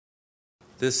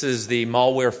This is the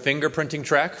malware fingerprinting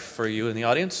track for you in the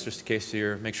audience, just in case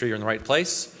make sure you're in the right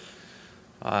place.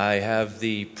 I have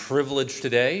the privilege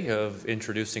today of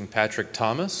introducing Patrick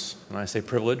Thomas. And I say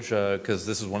privilege because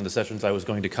this is one of the sessions I was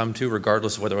going to come to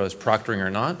regardless of whether I was proctoring or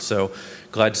not. So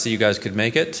glad to see you guys could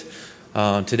make it.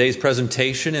 Today's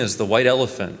presentation is the white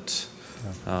elephant.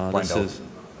 BlindElephant.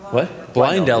 What?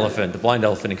 BlindElephant. The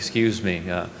BlindElephant, excuse me.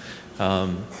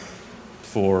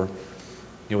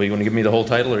 You want to give me the whole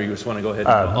title, or you just want to go ahead?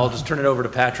 I'll just turn it over to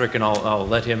Patrick, and I'll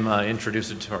let him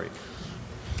introduce it. Sorry.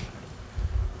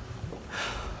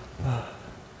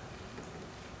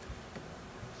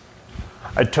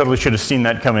 I totally should have seen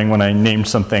that coming when I named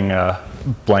something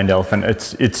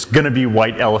BlindElephant. It's going to be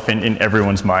white elephant in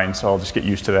everyone's mind, so I'll just get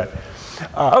used to that.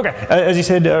 Okay, as you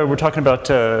said, we're talking about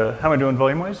how am I doing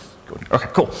volume-wise? Okay,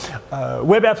 cool.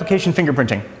 Web application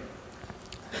fingerprinting.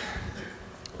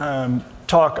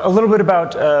 Talk a little bit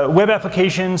about web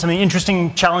applications, some of the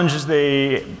interesting challenges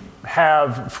they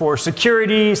have for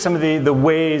security, some of the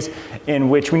ways in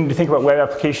which we need to think about web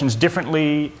applications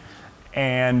differently,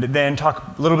 and then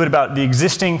talk a little bit about the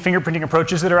existing fingerprinting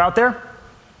approaches that are out there.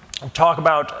 Talk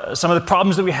about some of the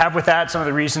problems that we have with that, some of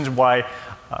the reasons why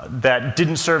that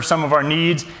didn't serve some of our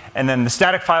needs, and then the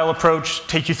static file approach,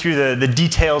 take you through the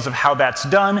details of how that's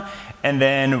done, and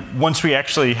then once we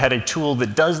actually had a tool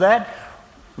that does that,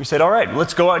 we said, all right,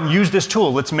 let's go out and use this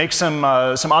tool. Let's make some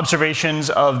observations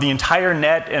of the entire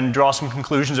net and draw some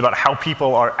conclusions about how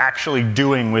people are actually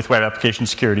doing with web application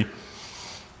security.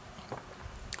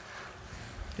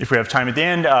 If we have time at the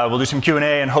end, we'll do some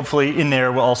Q&A, and hopefully in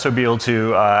there we'll also be able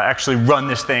to actually run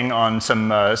this thing on some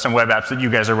web apps that you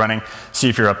guys are running, see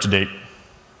if you're up to date.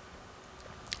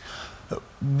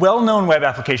 Well-known web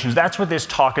applications, that's what this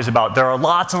talk is about. There are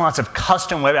lots and lots of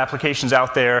custom web applications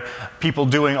out there, people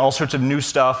doing all sorts of new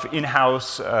stuff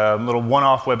in-house, little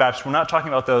one-off web apps. We're not talking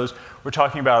about those. We're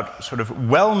talking about sort of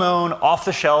well-known,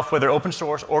 off-the-shelf, whether open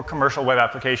source or commercial web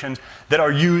applications that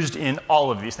are used in all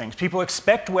of these things. People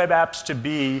expect web apps to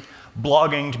be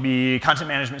blogging, to be content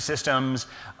management systems,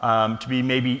 to be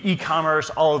maybe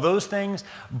e-commerce, all of those things,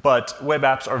 but web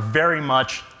apps are very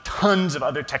much tons of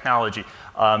other technology.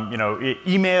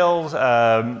 Emails,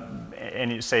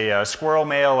 and say squirrel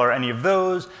mail or any of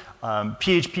those,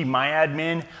 PHP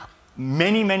MyAdmin,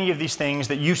 many of these things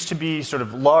that used to be sort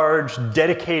of large,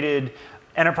 dedicated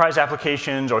enterprise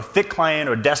applications or thick client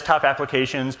or desktop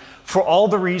applications, for all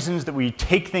the reasons that we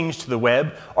take things to the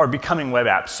web, are becoming web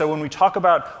apps. So when we talk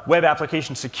about web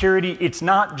application security, it's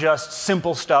not just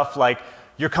simple stuff like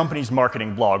your company's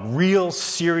marketing blog. Real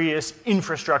serious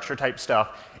infrastructure type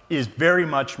stuff is very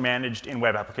much managed in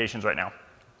web applications right now.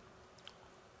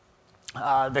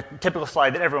 The typical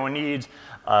slide that everyone needs.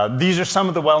 These are some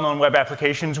of the well-known web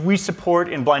applications we support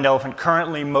in BlindElephant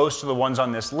currently, most of the ones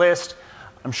on this list.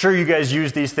 I'm sure you guys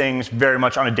use these things very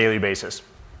much on a daily basis.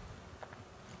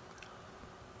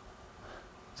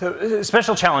 So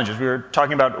special challenges. We were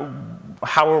talking about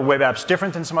how are web apps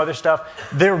different than some other stuff.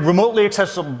 They're remotely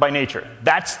accessible by nature.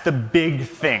 That's the big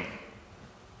thing.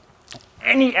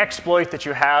 Any exploit that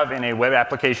you have in a web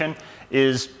application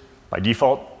is, by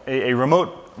default, a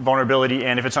remote vulnerability.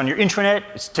 And if it's on your intranet,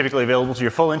 it's typically available to your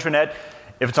full intranet.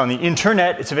 If it's on the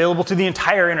internet, it's available to the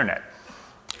entire internet.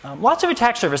 Lots of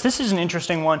attack surface. This is an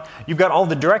interesting one. You've got all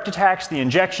the direct attacks, the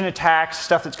injection attacks,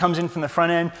 stuff that comes in from the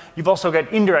front end. You've also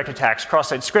got indirect attacks,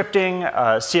 cross-site scripting,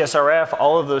 CSRF,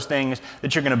 all of those things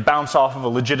that you're going to bounce off of a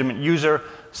legitimate user.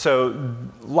 So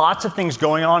lots of things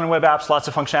going on in web apps, lots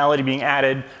of functionality being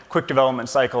added, quick development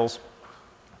cycles.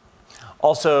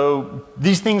 Also,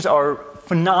 these things are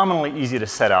phenomenally easy to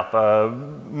set up.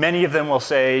 Many of them will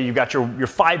say you've got your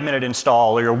 5-minute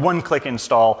install or your one-click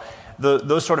install,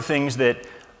 those sort of things that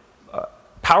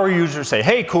power users say,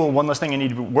 hey, cool, one less thing I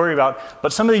need to worry about.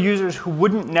 But some of the users who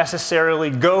wouldn't necessarily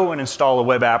go and install a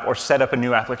web app or set up a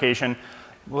new application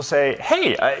will say,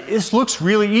 hey, this looks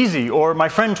really easy, or my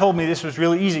friend told me this was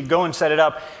really easy, go and set it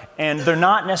up. And they're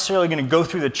not necessarily going to go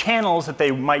through the channels that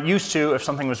they might used to if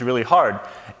something was really hard.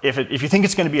 If you think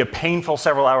it's going to be a painful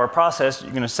several-hour process,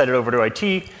 you're going to set it over to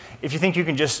IT. If you think you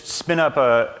can just spin up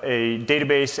a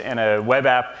database and a web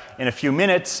app in a few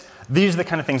minutes, these are the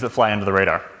kind of things that fly under the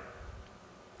radar.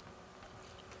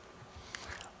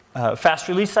 Fast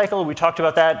release cycle, we talked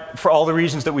about that for all the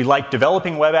reasons that we like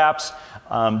developing web apps.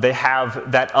 They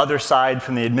have that other side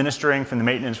from the administering, from the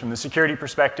maintenance, from the security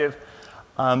perspective.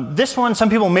 This one, some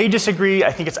people may disagree.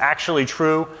 I think it's actually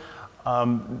true.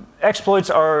 Exploits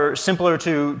are simpler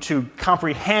to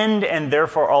comprehend and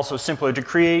therefore also simpler to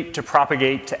create, to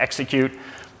propagate, to execute.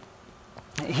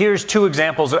 Here's two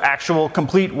examples of actual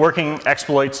complete working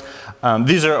exploits.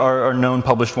 These are known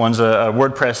published ones, a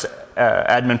WordPress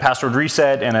admin password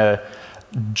reset and a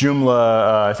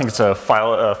Joomla, I think it's a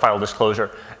file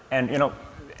disclosure. And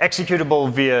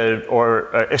executable via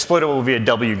or exploitable via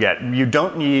wget. You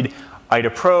don't need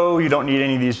IDA Pro, you don't need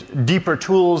any of these deeper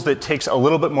tools that takes a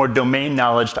little bit more domain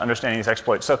knowledge to understanding these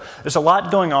exploits. So there's a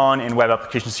lot going on in web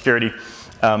application security.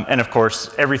 And of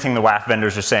course, everything the WAF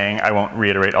vendors are saying, I won't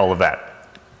reiterate all of that.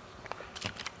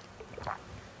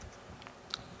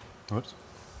 Whoops.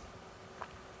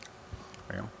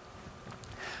 There you go.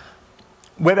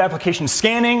 Web application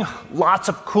scanning, lots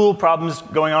of cool problems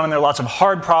going on in there, lots of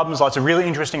hard problems, lots of really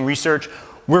interesting research.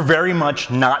 We're very much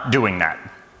not doing that.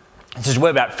 This is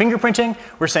web app fingerprinting.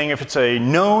 We're saying if it's a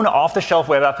known off-the-shelf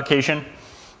web application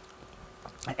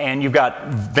and you've got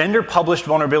vendor-published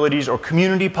vulnerabilities or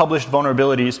community-published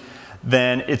vulnerabilities,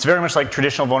 then it's very much like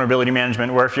traditional vulnerability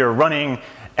management, where if you're running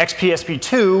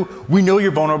XPSP2, we know you're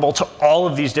vulnerable to all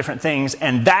of these different things,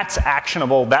 and that's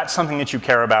actionable. That's something that you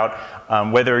care about,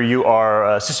 whether you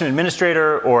are a system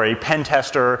administrator or a pen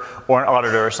tester or an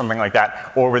auditor or something like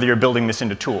that, or whether you're building this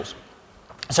into tools.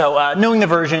 So knowing the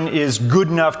version is good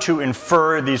enough to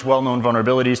infer these well-known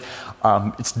vulnerabilities.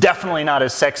 It's definitely not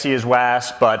as sexy as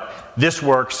WAS, but this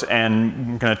works, and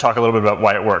I'm going to talk a little bit about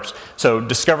why it works. So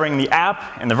discovering the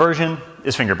app and the version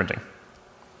is fingerprinting.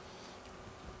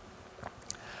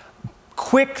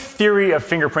 Quick theory of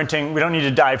fingerprinting. We don't need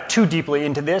to dive too deeply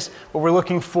into this, but we're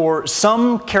looking for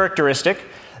some characteristic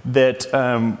that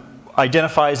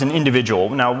identifies an individual.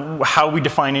 Now, how we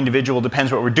define individual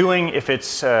depends what we're doing. If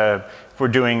we're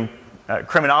doing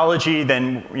criminology,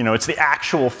 then it's the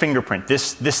actual fingerprint.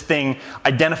 This thing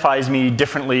identifies me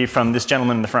differently from this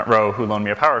gentleman in the front row who loaned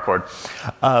me a power cord.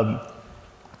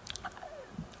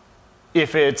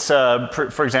 If it's,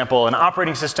 for example, an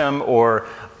operating system or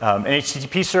an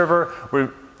HTTP server,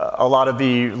 a lot of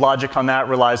the logic on that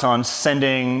relies on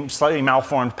sending slightly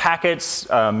malformed packets,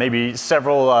 maybe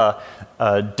several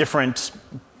different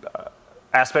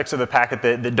aspects of the packet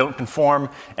that don't conform,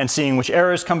 and seeing which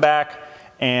errors come back.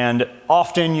 And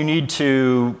often you need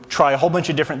to try a whole bunch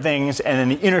of different things, and then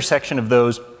the intersection of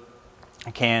those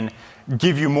can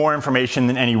give you more information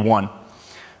than any one.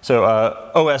 So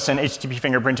OS and HTTP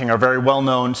fingerprinting are very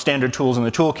well-known standard tools in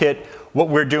the toolkit. What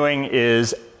we're doing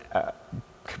is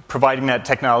providing that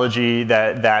technology,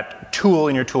 that tool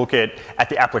in your toolkit at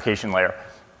the application layer.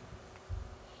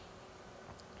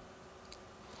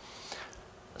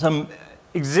 Some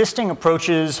existing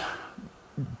approaches,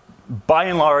 by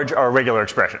and large, are regular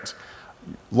expressions.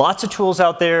 Lots of tools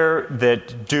out there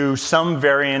that do some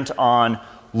variant on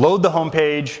load the home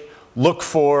page, look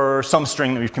for some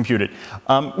string that we've computed.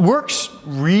 Works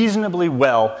reasonably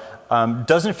well.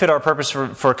 Doesn't fit our purpose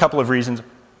for a couple of reasons.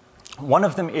 One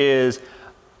of them is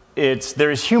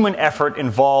there is human effort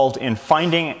involved in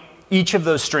finding each of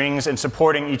those strings and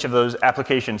supporting each of those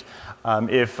applications.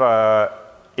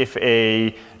 If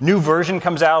a new version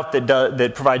comes out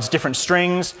that provides different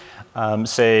strings,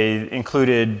 say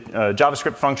included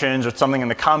JavaScript functions or something in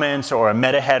the comments or a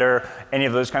meta header, any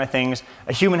of those kind of things,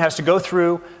 a human has to go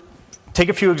through, take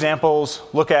a few examples,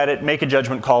 look at it, make a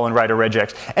judgment call, and write a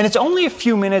regex. And it's only a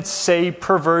few minutes, say,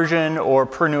 per version or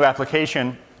per new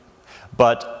application.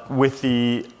 But with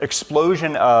the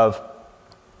explosion of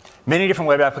many different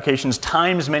web applications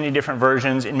times many different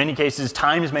versions, in many cases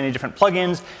times many different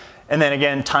plugins, and then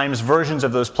again times versions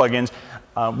of those plugins,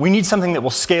 we need something that will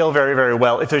scale very, very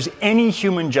well. If there's any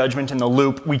human judgment in the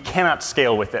loop, we cannot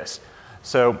scale with this.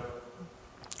 So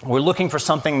we're looking for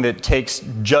something that takes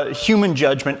human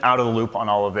judgment out of the loop on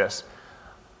all of this.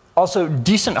 Also,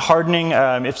 decent hardening.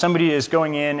 If somebody is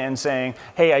going in and saying,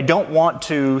 hey, I don't want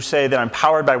to say that I'm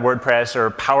powered by WordPress or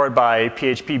powered by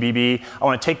PHP-BB. I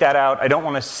want to take that out. I don't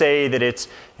want to say that it's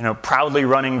proudly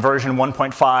running version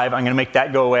 1.5. I'm going to make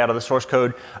that go away out of the source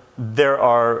code. There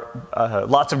are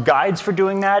lots of guides for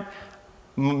doing that.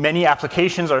 Many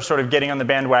applications are sort of getting on the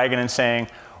bandwagon and saying,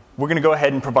 we're going to go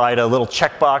ahead and provide a little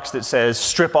checkbox that says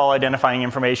strip all identifying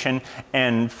information.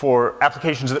 And for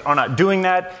applications that are not doing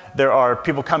that, there are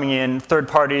people coming in, third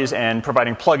parties, and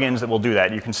providing plugins that will do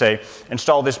that. You can say,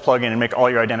 install this plugin and make all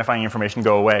your identifying information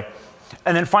go away.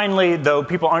 And then finally, though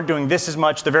people aren't doing this as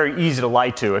much, they're very easy to lie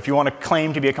to. If you want to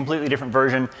claim to be a completely different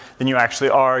version than you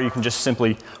actually are, you can just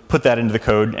simply put that into the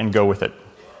code and go with it.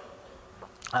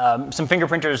 Some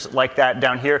fingerprinters like that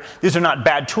down here. These are not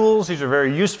bad tools. These are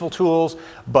very useful tools,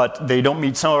 but they don't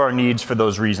meet some of our needs for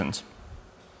those reasons.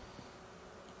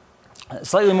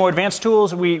 Slightly more advanced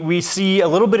tools, we see a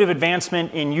little bit of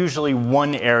advancement in usually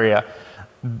one area.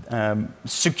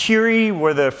 Securi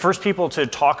were the first people to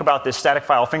talk about this static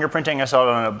file fingerprinting. I saw it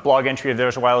on a blog entry of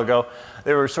theirs a while ago.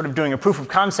 They were sort of doing a proof of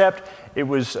concept. It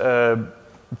was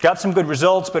got some good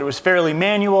results, but it was fairly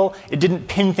manual. It didn't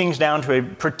pin things down to a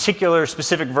particular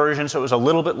specific version, so it was a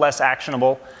little bit less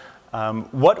actionable.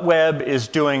 What Web is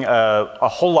doing a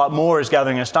whole lot more, is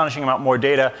gathering an astonishing amount more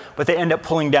data, but they end up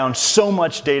pulling down so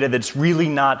much data that's really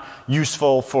not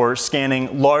useful for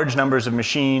scanning large numbers of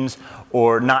machines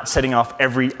or not setting off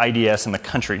every IDS in the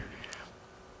country.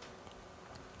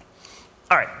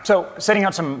 All right, so setting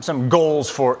out some goals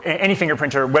for any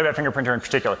fingerprinter, WebApp fingerprinter in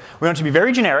particular. We want it to be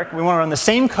very generic. We want to run the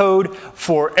same code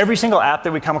for every single app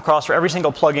that we come across, for every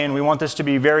single plugin. We want this to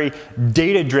be very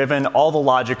data-driven. All the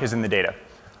logic is in the data.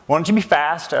 We want it to be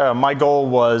fast. My goal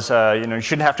was, you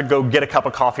shouldn't have to go get a cup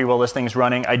of coffee while this thing's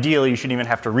running. Ideally, you shouldn't even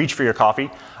have to reach for your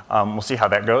coffee. We'll see how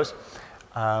that goes.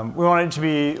 We want it to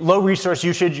be low resource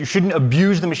usage. You shouldn't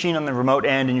abuse the machine on the remote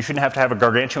end, and you shouldn't have to have a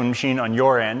gargantuan machine on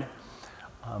your end.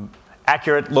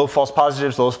 Accurate, low false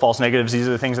positives, low false negatives. These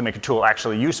are the things that make a tool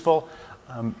actually useful.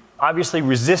 Obviously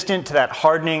resistant to that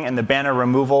hardening and the banner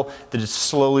removal that is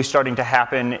slowly starting to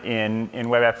happen in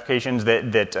web applications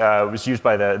that was used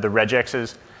by the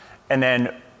regexes. And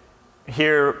then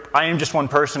here, I am just one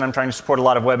person. I'm trying to support a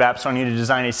lot of web apps, so I need to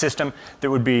design a system that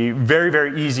would be very,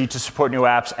 very easy to support new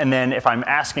apps. And then if I'm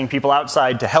asking people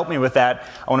outside to help me with that,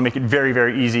 I want to make it very,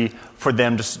 very easy for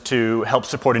them to help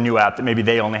support a new app that maybe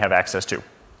they only have access to.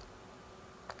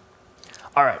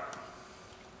 All right.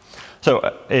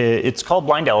 So it's called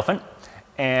BlindElephant,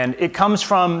 and it comes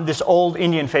from this old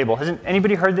Indian fable. Hasn't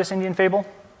anybody heard this Indian fable?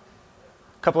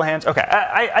 A couple of hands? OK.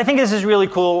 I think this is really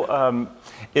cool.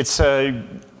 It's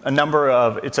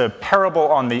it's a parable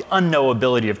on the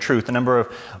unknowability of truth. A number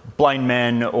of blind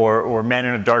men or men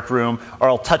in a dark room are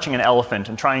all touching an elephant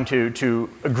and trying to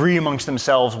agree amongst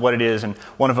themselves what it is. And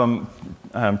one of them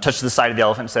touches the side of the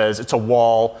elephant and says, it's a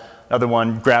wall. Another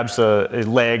one grabs a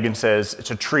leg and says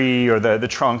it's a tree, or the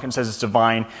trunk and says it's a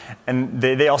vine. And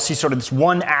they all see sort of this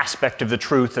one aspect of the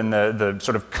truth, and the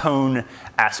sort of cone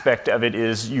aspect of it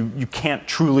is you can't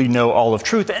truly know all of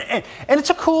truth. And it's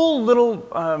a cool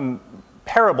little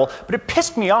parable, but it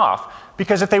pissed me off,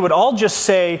 because if they would all just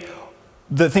say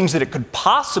the things that it could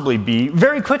possibly be,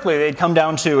 very quickly they'd come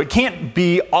down to it can't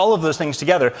be all of those things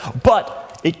together,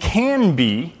 but it can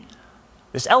be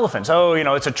this elephant. So,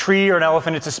 it's a tree or an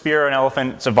elephant, it's a spear or an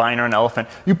elephant, it's a vine or an elephant.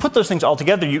 You put those things all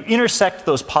together, you intersect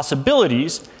those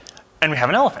possibilities, and we have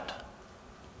an elephant.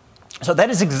 So that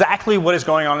is exactly what is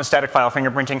going on in static file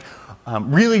fingerprinting.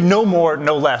 Really no more,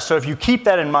 no less. So if you keep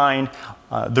that in mind,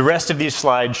 the rest of these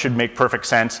slides should make perfect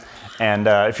sense. And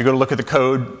if you go to look at the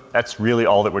code, that's really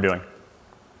all that we're doing.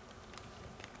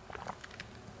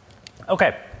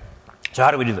 OK, so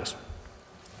how do we do this?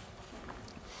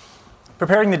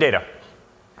 Preparing the data.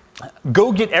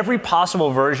 Go get every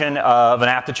possible version of an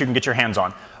app that you can get your hands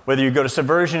on. Whether you go to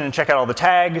Subversion and check out all the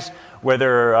tags,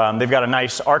 whether they've got a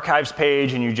nice archives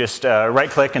page and you just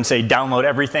right-click and say download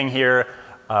everything here,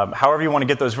 however you want to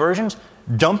get those versions,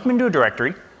 dump them into a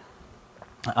directory,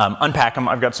 unpack them.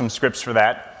 I've got some scripts for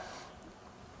that.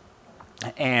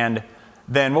 And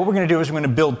then what we're going to do is we're going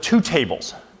to build two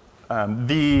tables.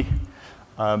 The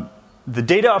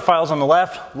data files on the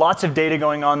left, lots of data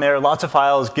going on there, lots of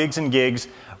files, gigs and gigs.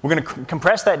 We're going to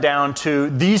compress that down to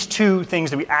these two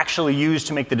things that we actually use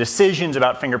to make the decisions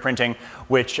about fingerprinting,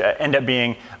 which end up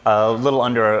being a little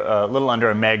under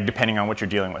a meg, depending on what you're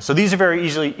dealing with. So these are very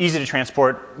easy to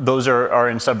transport. Those are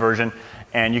in Subversion,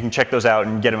 and you can check those out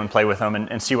and get them and play with them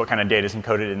and see what kind of data is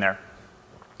encoded in there.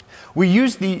 We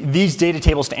use these data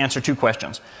tables to answer two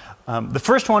questions. The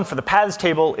first one for the paths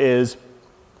table is,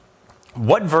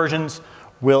 what versions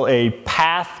will a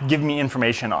path give me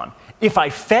information on? If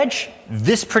I fetch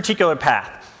this particular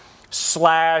path,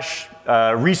 /resources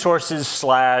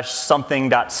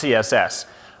 /something.css,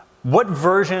 what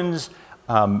versions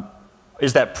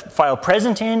is that file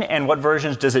present in, and what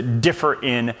versions does it differ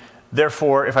in?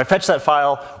 Therefore, if I fetch that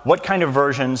file, what kind of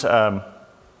versions, if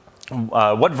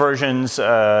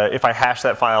I hash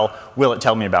that file, will it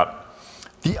tell me about?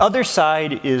 The other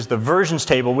side is the versions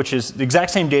table, which is the exact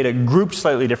same data grouped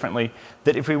slightly differently,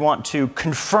 that if we want to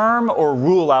confirm or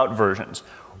rule out versions.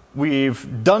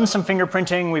 We've done some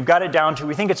fingerprinting. We've got it down to,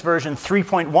 we think it's version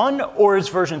 3.1 or it's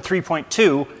version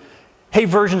 3.2. Hey,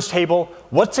 versions table,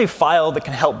 what's a file that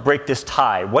can help break this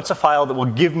tie? What's a file that will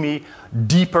give me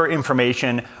deeper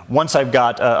information once I've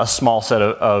got a small set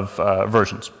of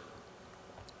versions?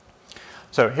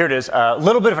 So here it is. A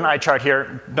little bit of an eye chart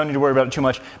here. Don't need to worry about it too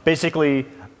much. Basically,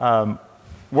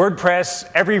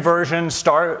 WordPress, every version,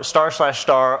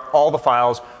 */*, all the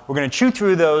files. We're going to chew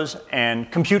through those and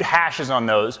compute hashes on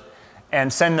those.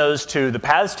 and send those to the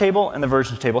paths table and the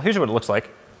versions table. Here's what it looks like.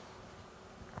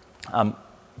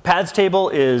 Paths table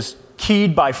is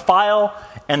keyed by file,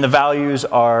 and the values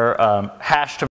are hashed to